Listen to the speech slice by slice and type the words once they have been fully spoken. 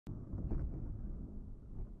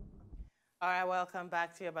All right, welcome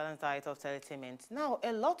back to your balanced diet of entertainment. Now,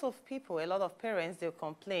 a lot of people, a lot of parents, they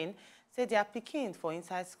complain, say their pikin for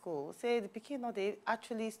inside school, say the pikin, they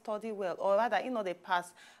actually study well, or rather, they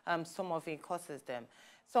pass some of the courses them.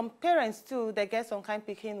 Some parents too, they get some kind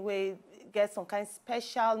pikin where get some kind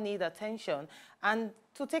special need attention, and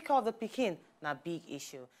to take care of the pikin, na big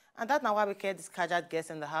issue. And that's now why we get this casual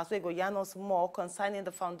guest in the house. We go yarn us more concerning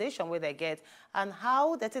the foundation where they get and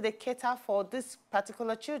how they cater for this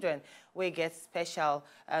particular children we get special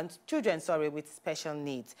children, sorry, with special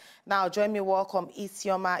needs. Now join me, welcome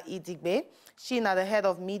Isioma Idogbe. She's now the head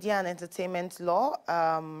of media and entertainment law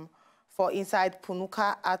for inside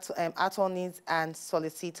Punuka attorneys and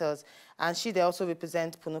solicitors. And they also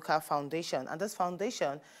represent Punuka Foundation. And this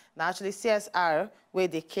foundation, now actually CSR, where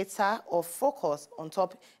they cater or focus on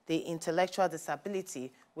top the intellectual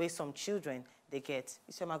disability where some children they get.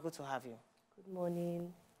 Isioma, good to have you. Good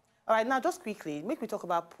morning. All right, now just quickly, make me talk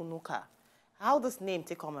about Punuka. How this name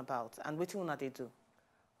take come about and what they do?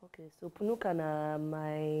 Okay, so Punuka na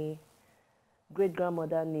my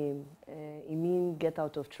great-grandmother name. It means get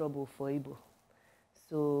out of trouble for Igbo.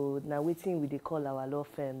 So now we they call our law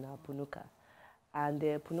firm now Punuka. And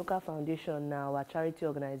the Punuka Foundation now a charity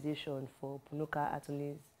organization for Punuka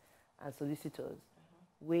attorneys and solicitors.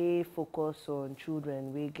 We focus on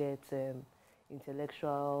children we get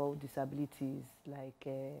intellectual disabilities like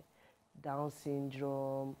Down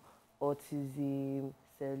syndrome, autism,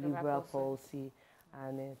 cerebral palsy,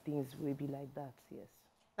 and things will be like that, yes.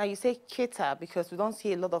 Now you say cater because we don't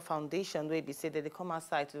see a lot of foundations where they say that they come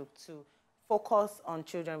outside to focus on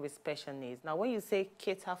children with special needs. Now when you say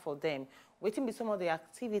cater for them, what will be some of the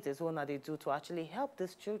activities they do to actually help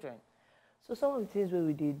these children? So some of the things where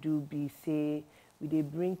we do be say, we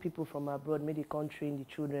bring people from abroad, maybe they come train the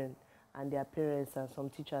children and their parents and some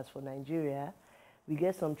teachers for Nigeria. We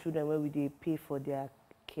get some children where we pay for their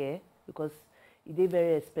care because it is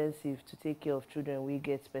very expensive to take care of children we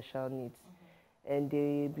get special needs. And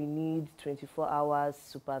we need 24 hours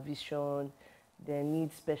supervision, they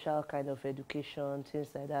need special kind of education, things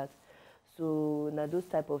like that. So now those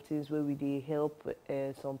type of things where we help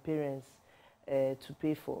some parents to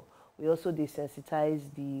pay for. We also desensitize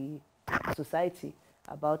the society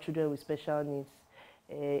about children with special needs.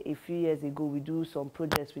 A few years ago, we do some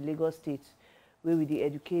projects with Lagos State where we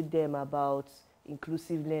educate them about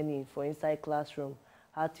inclusive learning for inside classroom,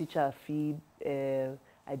 how teachers feed,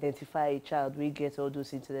 identify a child who gets all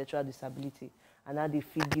those intellectual disability, and how they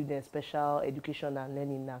feed, give them special education and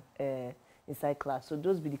learning inside class. So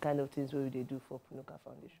those be the kind of things we do for Punuka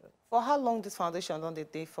Foundation. For how long this foundation don't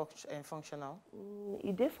they functional?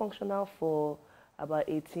 It is functional for about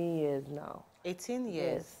 18 years now. 18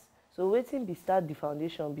 years? Yes. So waiting we start the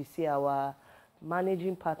foundation, we see our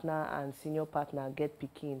managing partner and senior partner get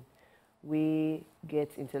pikin, we get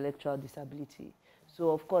intellectual disability.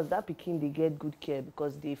 So of course that pikin they get good care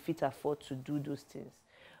because they fit afford to do those things.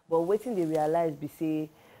 But waiting they realize we say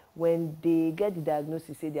when they get the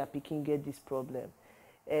diagnosis, say their pikin get this problem,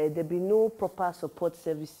 there be no proper support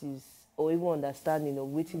services or even understanding of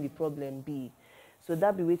waiting the problem be. So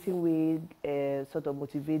that be waiting we sort of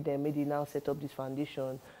motivate them, maybe now set up this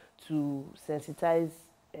foundation to sensitize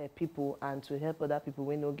people and to help other people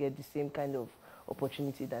when they get the same kind of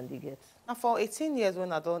opportunity than they get. Now for 18 years when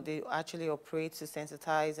they actually operate to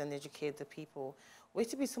sensitize and educate the people, what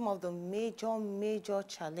will be some of the major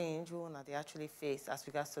challenge they actually face as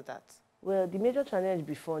regards to that? Well, the major challenge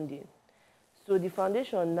be funding. So the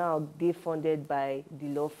foundation now they funded by the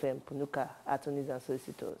law firm Punuka attorneys and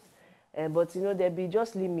solicitors. But there be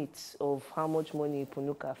just limits of how much money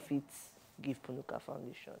Punuka fits give Punuka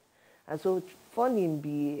Foundation. And so funding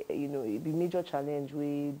be, it be major challenge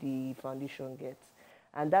where the foundation gets.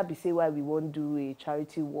 And that be say why we won't do a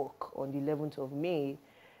charity walk on the 11th of May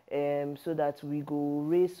so that we go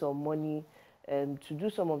raise some money to do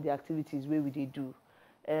some of the activities where we do.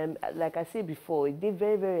 Like I said before, it is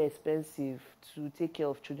very, very expensive to take care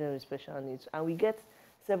of children with special needs. And we get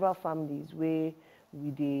several families where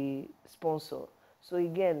we sponsor. So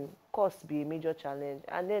again, cost be a major challenge.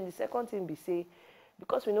 And then the second thing we say,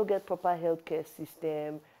 because we don't get proper healthcare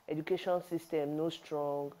system, education system, no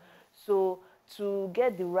strong. So to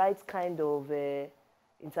get the right kind of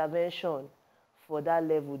intervention for that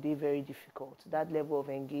level, they're very difficult. That level of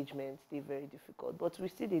engagement, they're very difficult. But we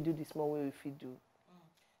still do the small way we do.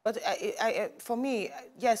 But for me,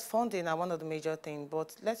 yes, funding are one of the major things,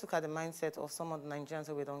 but let's look at the mindset of some of the Nigerians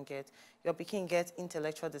that we don't get. Your pikin gets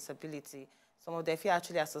intellectual disability. Some of them, if you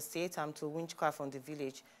actually associate them to witchcraft from the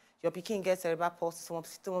village, your pikin gets cerebral palsy,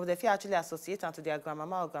 some of them actually associate them to their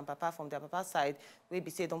grandmama or grandpapa from their papa side, where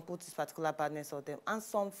be say don't put this particular badness on them. And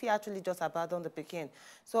some fear actually just abandon the pikin.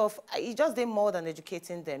 So it just did more than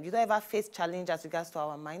educating them. You don't ever face challenge as regards to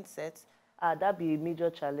our mindset? That be a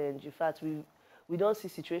major challenge. In fact, we don't see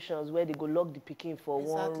situations where they go lock the pikin for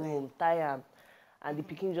one room, tie him, and the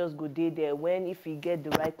pikin just go there. When if he get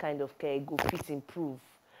the right kind of care, go fit improve.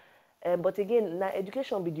 But again, now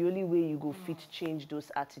education be the only way you go fit change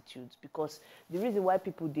those attitudes, because the reason why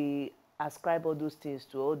people they ascribe all those things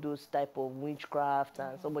to all those type of witchcraft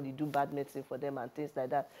and somebody do bad medicine for them and things like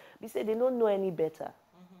that, we say they don't know any better.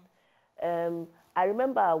 I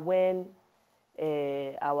remember when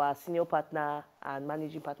our senior partner and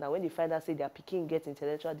managing partner, when they find out say their pikin gets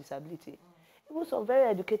intellectual disability, even some very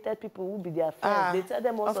educated people who be their friends, they tell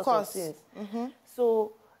them all sorts of things.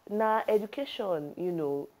 So now education, you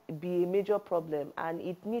know, be a major problem, and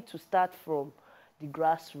it needs to start from the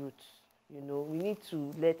grassroots. You know, we need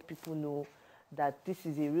to let people know that this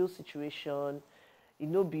is a real situation. It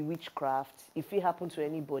no be witchcraft. If it happen to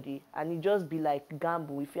anybody, and it just be like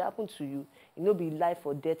gamble. If it happen to you, it no be life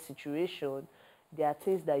or death situation. There are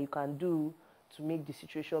things that you can do to make the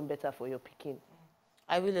situation better for your pikin.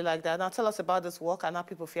 I really like that. Now tell us about this work and how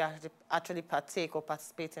people feel actually partake or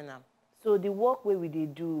participate in them. So the work where we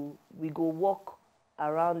do, we go walk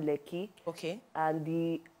around Lekki. Okay. And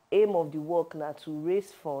the aim of the work now to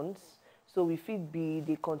raise funds. So we fit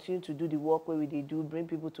they continue to do the work where we do, bring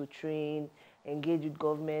people to train, engage with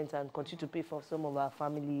government, and continue to pay for some of our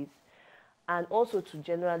families. And also to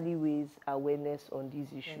generally raise awareness on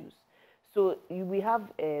these issues. So we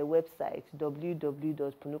have a website,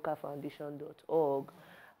 www.punukafoundation.org.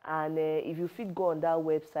 And if you fit go on that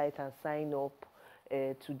website and sign up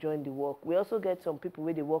to join the work. We also get some people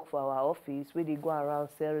where they work for our office, where they go around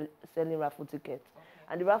selling raffle tickets.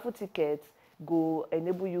 And the raffle tickets go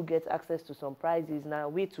enable you get access to some prizes now,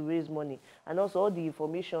 way to raise money. And also all the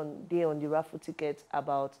information there on the raffle tickets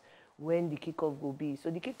about when the kickoff will be. So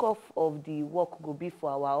the kickoff of the work will be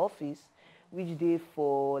for our office, which day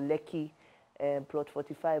for Lekki, plot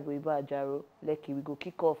 45, Weba Ajaro, Lekki. We go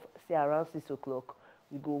kick off, say around 6 o'clock.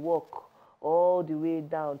 We go walk all the way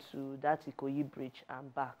down to that Ikoyi Bridge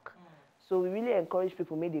and back. So we really encourage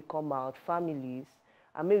people, may they come out, families,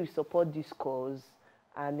 and may we support this cause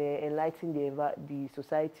and enlighten the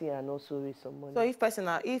society and also raise some money. So if person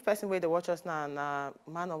where they watch us now, and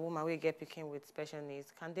man or woman we get picking with special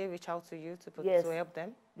needs, can they reach out to you to help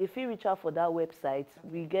them? They feel reach out for that website.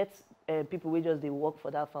 We get people who just they work for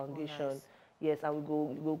that foundation. Nice. Yes, and we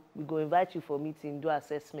go invite you for meeting, do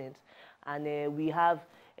assessment, and we have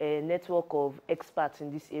a network of experts in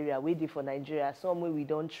this area waiting for Nigeria, some way we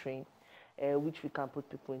don't train, which we can put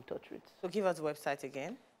people in touch with. So give us the website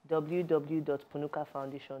again.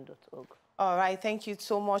 www.punukafoundation.org. All right, thank you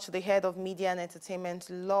so much. The head of Media and Entertainment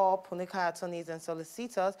Law, Punuka Attorneys and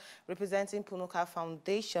Solicitors, representing Punuka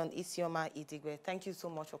Foundation, Isioma Idogbe. Thank you so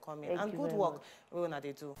much for coming. And good work when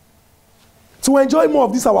they do. To enjoy more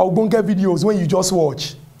of these our Ogbonge videos when you just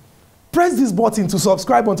watch, press this button to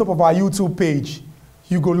subscribe on top of our YouTube page.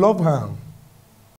 You go love her.